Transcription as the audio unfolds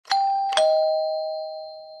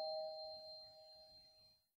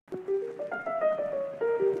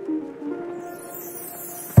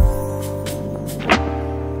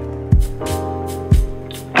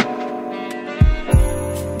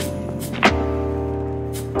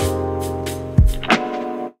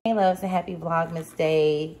Hey loves, and happy Vlogmas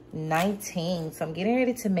Day 19. So I'm getting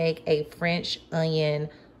ready to make a French onion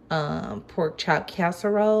pork chop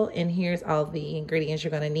casserole, and here's all the ingredients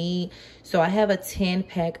you're gonna need. So I have a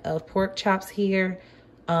 10-pack of pork chops here,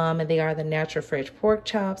 and they are the natural fresh pork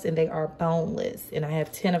chops, and they are boneless, and I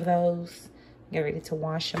have 10 of those. Get ready to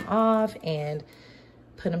wash them off and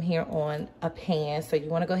put them here on a pan. So you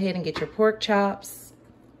want to go ahead and get your pork chops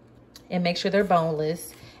and make sure they're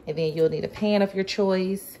boneless. And then you'll need a pan of your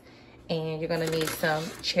choice, and you're gonna need some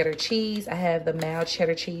cheddar cheese. I have the mild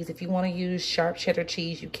cheddar cheese. If you wanna use sharp cheddar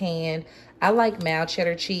cheese, you can. I like mild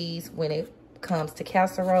cheddar cheese when it comes to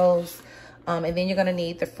casseroles. And then you're gonna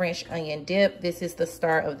need the French onion dip. This is the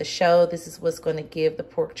star of the show. This is what's gonna give the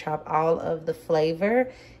pork chop all of the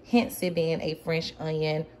flavor, hence it being a French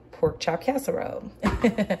onion pork chop casserole.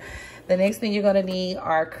 The next thing you're gonna need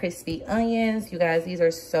are crispy onions. You guys, these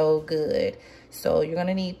are so good. So you're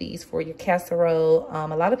gonna need these for your casserole.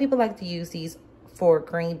 A lot of people like to use these for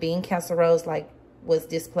green bean casseroles, like was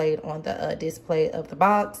displayed on the display of the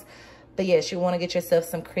box. But yes, you wanna get yourself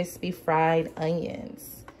some crispy fried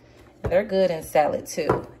onions. They're good in salad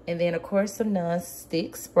too. And then of course some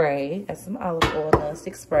non-stick spray. That's some olive oil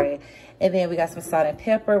non-stick spray. And then we got some salt and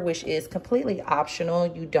pepper, which is completely optional.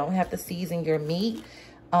 You don't have to season your meat.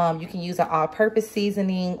 You can use an all-purpose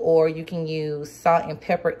seasoning, or you can use salt and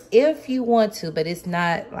pepper if you want to, but it's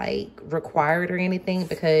not like required or anything,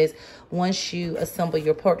 because once you assemble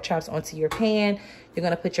your pork chops onto your pan, you're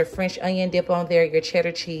gonna put your French onion dip on there, your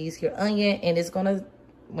cheddar cheese, your onion, and it's gonna,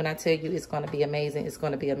 when I tell you it's gonna be amazing, it's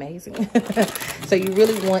gonna be amazing. So you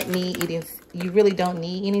really don't need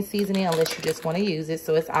any seasoning unless you just want to use it,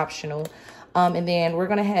 so it's optional. And then we're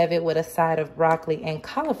gonna have it with a side of broccoli and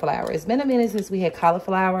cauliflower. It's been a minute since we had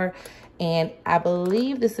cauliflower, and I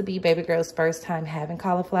believe this will be baby girl's first time having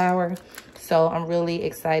cauliflower. So I'm really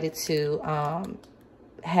excited to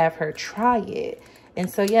have her try it. And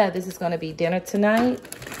so yeah, this is gonna be dinner tonight.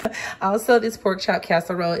 Also, this pork chop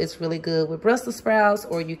casserole is really good with Brussels sprouts,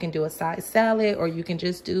 or you can do a side salad, or you can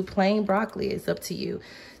just do plain broccoli. It's up to you.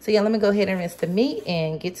 So yeah, let me go ahead and rinse the meat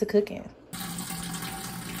and get to cooking.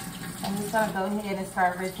 I'm just gonna go ahead and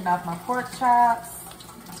start rinsing off my pork chops.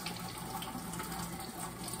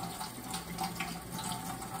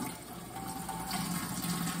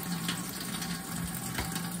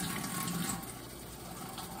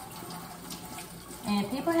 And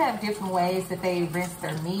people have different ways that they rinse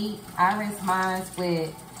their meat. I rinse mine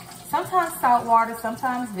with sometimes salt water,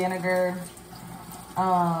 sometimes vinegar.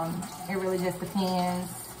 It really just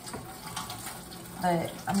depends.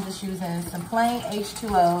 But I'm just using some plain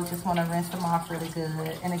H2O. Just want to rinse them off really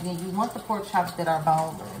good. And again, you want the pork chops that are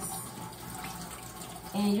boneless.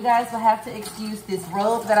 And you guys will have to excuse this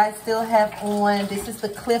robe that I still have on. This is the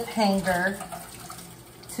cliffhanger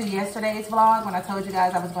to yesterday's vlog when I told you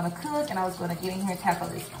guys I was going to cook and I was going to get in here and tackle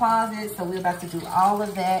this closet. So we're about to do all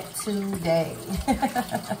of that today.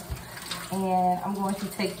 And I'm going to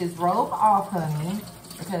take this robe off, honey,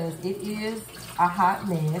 because it is a hot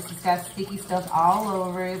mess. It's got sticky stuff all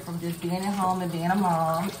over it from just being at home and being a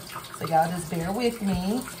mom. So y'all just bear with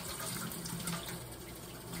me.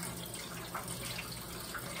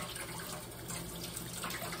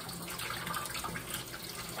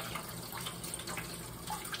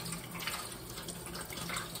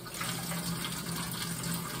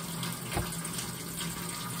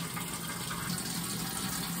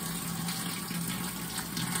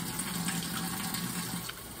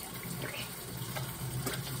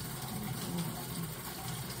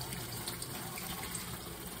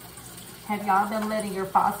 Have y'all been letting your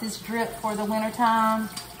faucets drip for the winter time?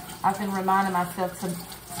 I've been reminding myself to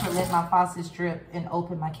let my faucets drip and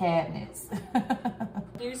open my cabinets.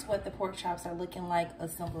 Here's what the pork chops are looking like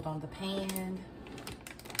assembled on the pan.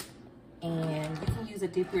 And you can use a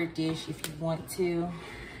dipper dish if you want to,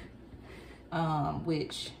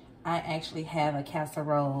 which I actually have a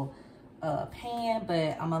casserole pan,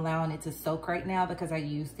 but I'm allowing it to soak right now because I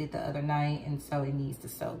used it the other night, and so it needs to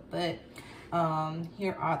soak. But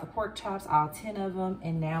here are the pork chops, all 10 of them.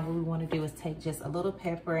 And now what we want to do is take just a little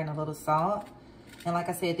pepper and a little salt. And like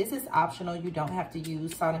I said, this is optional. You don't have to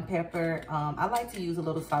use salt and pepper. I like to use a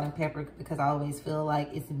little salt and pepper because I always feel like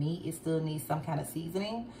it's meat. It still needs some kind of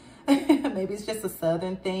seasoning. Maybe it's just a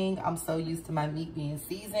southern thing. I'm so used to my meat being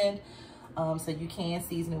seasoned. So you can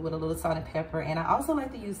season it with a little salt and pepper. And I also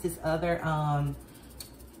like to use this other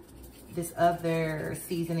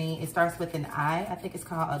seasoning. It starts with an I. I think it's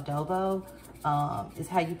called adobo. Is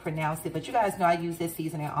how you pronounce it. But you guys know I use this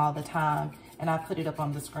seasoning all the time, and I put it up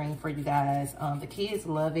on the screen for you guys. The kids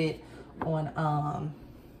love it on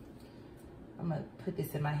I'm gonna put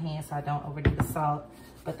this in my hand so I don't overdo the salt.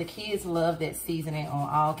 But the kids love that seasoning on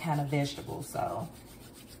all kind of vegetables. So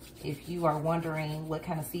if you are wondering what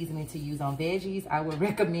kind of seasoning to use on veggies, I would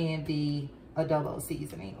recommend the adobo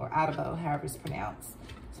seasoning, or adobo, however it's pronounced.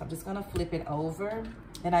 So I'm just gonna flip it over.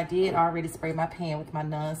 And I did already spray my pan with my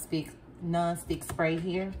non-stick spray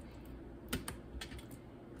here.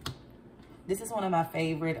 This is one of my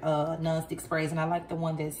favorite non-stick sprays, and I like the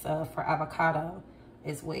one that's for avocado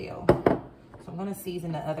as well. So I'm gonna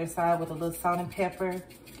season the other side with a little salt and pepper.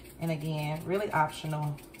 And again, really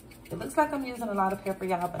optional. It looks like I'm using a lot of pepper,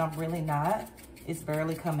 y'all, but I'm really not. It's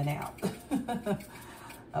barely coming out.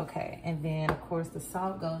 Okay, and then of course the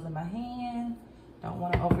salt goes in my hand. Don't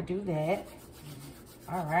wanna overdo that.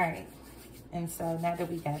 All right, and so now that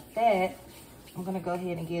we got that, I'm gonna go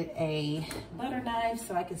ahead and get a butter knife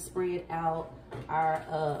so I can spread out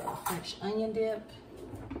our French onion dip.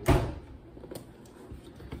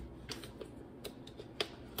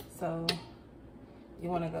 So you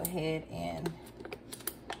wanna go ahead and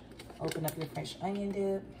open up your French onion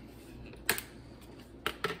dip.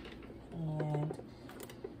 And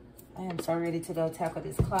I am so ready to go tackle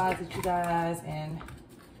this closet, you guys, and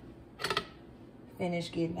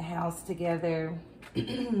finish getting the house together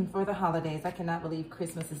for the holidays. I cannot believe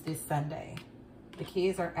Christmas is this Sunday. The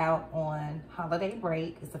kids are out on holiday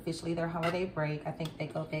break. It's officially their holiday break. I think they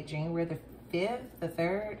go back January the 5th, the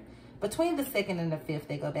 3rd. Between the 2nd and the 5th,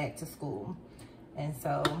 they go back to school. And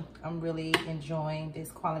so I'm really enjoying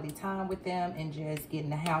this quality time with them and just getting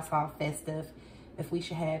the house all festive. If we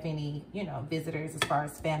should have any, you know, visitors as far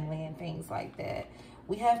as family and things like that.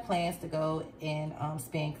 We have plans to go and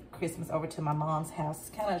spend Christmas over to my mom's house. It's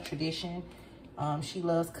kind of a tradition. She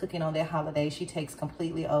loves cooking on that holiday. She takes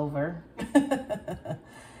completely over.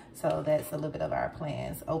 So that's a little bit of our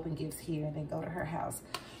plans. Open gifts here and then go to her house.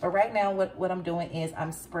 But right now what I'm doing is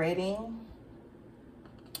I'm spreading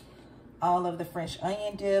all of the French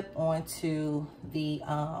onion dip onto the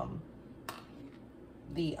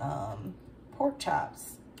pork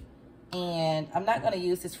chops. And I'm not going to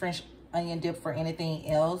use this French onion dip for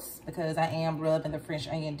anything else because I am rubbing the French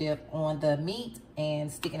onion dip on the meat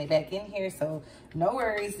and sticking it back in here. So no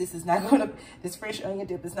worries, this French onion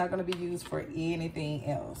dip is not going to be used for anything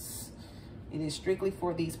else. It is strictly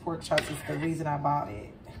for these pork chops. It's the reason I bought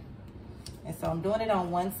it. And so I'm doing it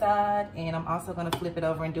on one side, and I'm also going to flip it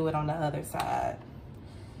over and do it on the other side.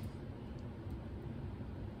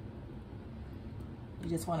 You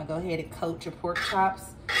just want to go ahead and coat your pork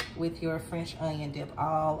chops with your French onion dip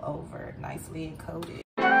all over, nicely and coated.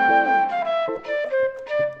 Alright,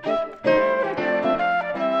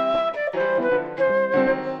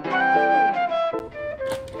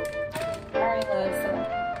 love, so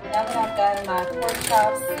now that I've got my pork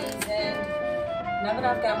chops seasoned, now that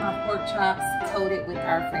I've got my pork chops coated with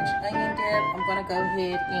our French onion dip, I'm gonna go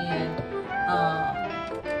ahead and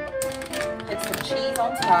put some cheese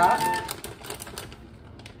on top.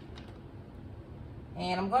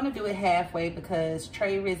 And I'm gonna do it halfway because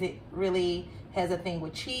Trey really has a thing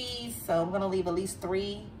with cheese. So I'm gonna leave at least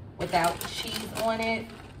 3 without cheese on it.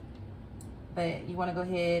 But you wanna go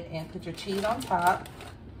ahead and put your cheese on top.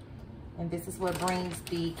 And this is what brings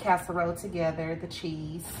the casserole together, the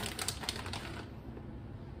cheese.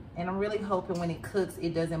 And I'm really hoping when it cooks,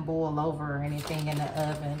 it doesn't boil over or anything in the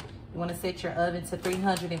oven. You wanna set your oven to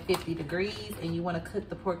 350 degrees and you wanna cook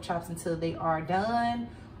the pork chops until they are done,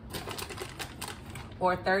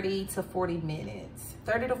 or 30 to 40 minutes.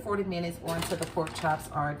 30 to 40 minutes or until the pork chops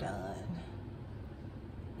are done.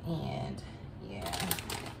 And yeah,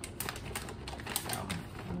 so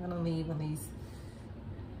I'm gonna leave at least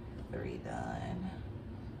 3 done.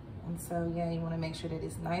 And so yeah, you wanna make sure that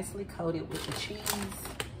it's nicely coated with the cheese,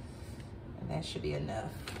 and that should be enough.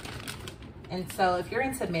 And so if you're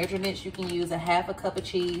into measurements, you can use a ½ a cup of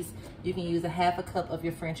cheese. You can use a ½ cup of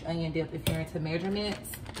your French onion dip if you're into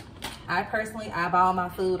measurements. I personally eyeball my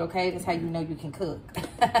food, okay? That's how you know you can cook.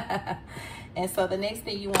 And so the next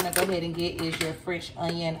thing you want to go ahead and get is your French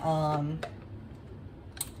onion,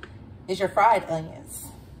 is your fried onions.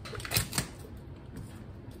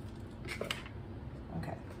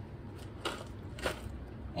 Okay.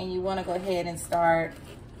 And you want to go ahead and start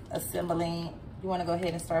assembling. You want to go ahead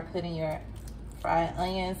and start putting your fried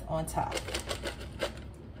onions on top.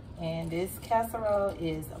 And this casserole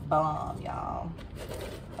is bomb, y'all.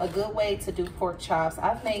 A good way to do pork chops.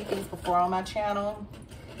 I've made these before on my channel,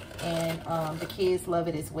 and the kids love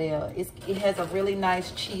it as well. It has a really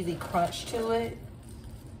nice cheesy crunch to it.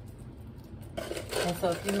 And so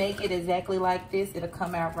if you make it exactly like this, it'll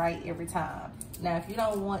come out right every time. Now, if you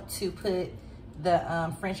don't want to put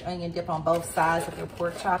the French onion dip on both sides of your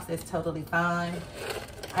pork chops, that's totally fine.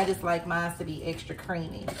 I just like mine to be extra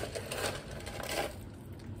creamy.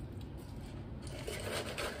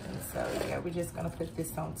 And so yeah, we're just gonna put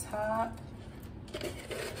this on top.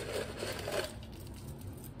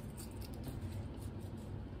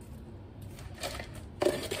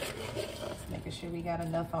 Just making sure we got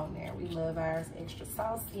enough on there. We love ours extra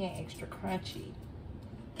saucy and extra crunchy.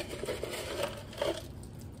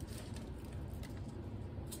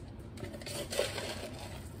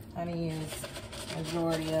 I'm gonna use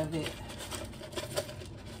majority of it.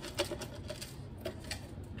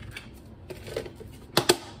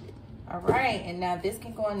 All right, and now this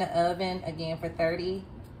can go in the oven again for 30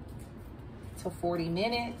 to 40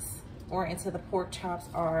 minutes or until the pork chops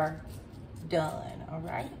are done. All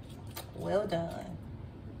right, well done.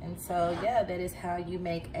 And so yeah, that is how you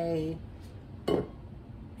make a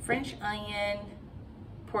French onion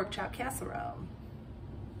pork chop casserole.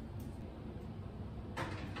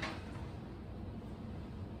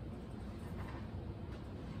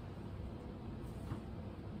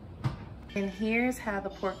 And here's how the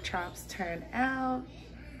pork chops turn out.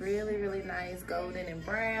 Really, really nice, golden and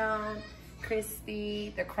brown,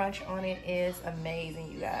 crispy. The crunch on it is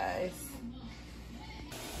amazing, you guys.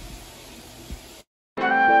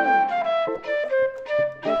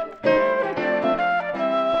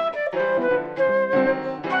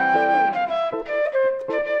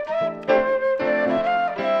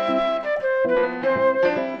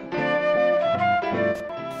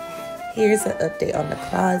 Here's an update on the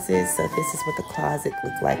closet. So this is what the closet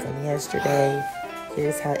looked like on yesterday.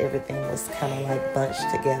 Here's how everything was kind of like bunched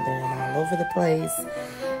together and all over the place.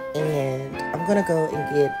 And I'm gonna go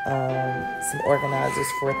and get some organizers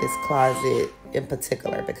for this closet in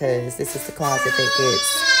particular, because this is the closet that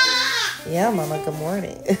gets, yeah, mama, good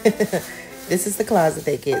morning. This is the closet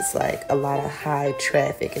that gets like a lot of high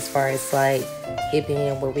traffic as far as like it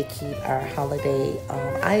being where we keep our holiday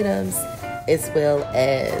items, as well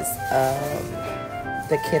as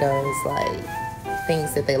the kiddos, like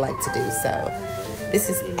things that they like to do. So this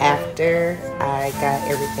is after I got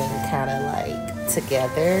everything kind of like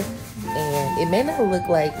together, and it may not look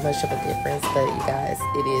like much of a difference, but you guys,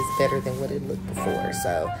 it is better than what it looked before.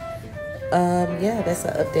 So yeah, that's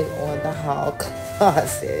an update on the haul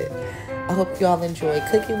closet. I hope you all enjoy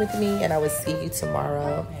cooking with me, and I will see you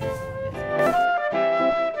tomorrow.